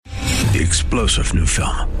The explosive new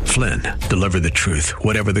film, Flynn, Deliver the Truth,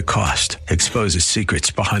 Whatever the Cost, exposes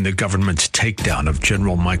secrets behind the government's takedown of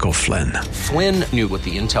General Michael Flynn. Flynn knew what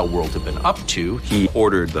the intel world had been up to. He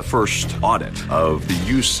ordered the first audit of the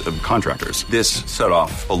use of contractors. This set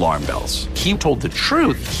off alarm bells. He told the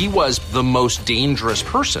truth. He was the most dangerous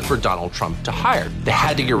person for Donald Trump to hire. They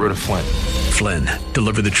had to get rid of Flynn. Flynn,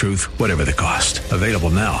 Deliver the Truth, Whatever the Cost. Available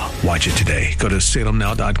now. Watch it today. Go to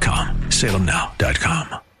salemnow.com.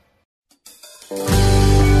 salemnow.com.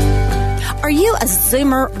 Are you a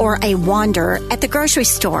Zoomer or a wanderer at the grocery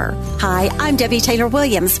store? Hi, I'm Debbie Taylor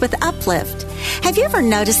Williams with Uplift. Have you ever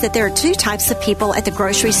noticed that there are two types of people at the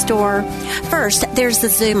grocery store? First, there's the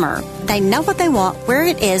Zoomer. They know what they want, where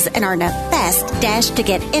it is, and are in a fast dash to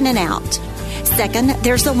get in and out. Second,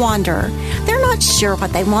 there's the wanderer. They're not sure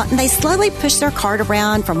what they want, and they slowly push their cart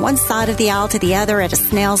around from one side of the aisle to the other at a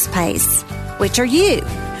snail's pace. Which are you?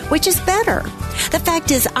 Which is better? The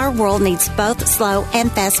fact is, our world needs both slow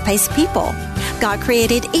and fast-paced people. God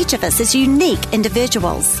created each of us as unique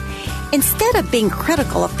individuals. Instead of being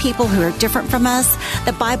critical of people who are different from us,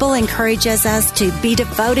 the Bible encourages us to be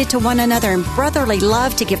devoted to one another in brotherly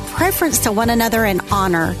love, to give preference to one another in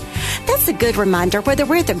honor. That's a good reminder whether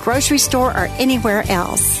we're at the grocery store or anywhere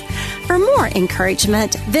else. For more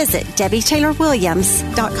encouragement, visit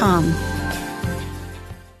DebbieTaylorWilliams.com.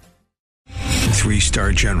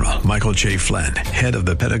 3-star General Michael J. Flynn, head of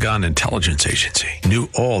the Pentagon Intelligence Agency, knew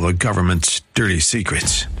all the government's dirty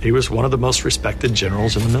secrets. He was one of the most respected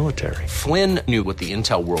generals in the military. Flynn knew what the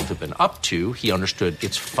intel world had been up to. He understood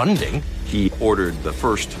its funding. He ordered the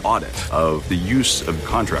first audit of the use of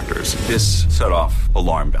contractors. This set off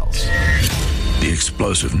alarm bells. The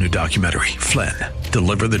explosive new documentary, Flynn,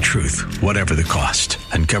 Deliver the Truth, Whatever the Cost,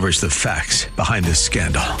 uncovers the facts behind this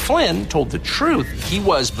scandal. Flynn told the truth. He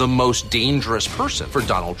was the most dangerous person for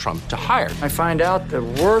Donald Trump to hire. I find out the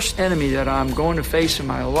worst enemy that I'm going to face in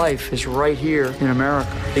my life is right here in America.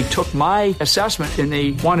 They took my assessment and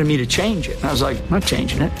they wanted me to change it. And I was like, I'm not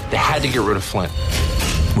changing it. They had to get rid of Flynn.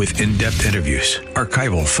 With in-depth interviews,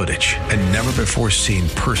 archival footage, and never-before-seen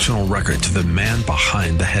personal records of the man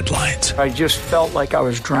behind the headlines. I just felt like I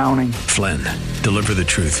was drowning. Flynn, Deliver the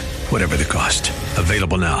Truth, Whatever the Cost.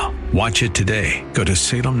 Available now. Watch it today. Go to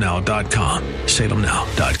salemnow.com.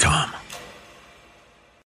 salemnow.com.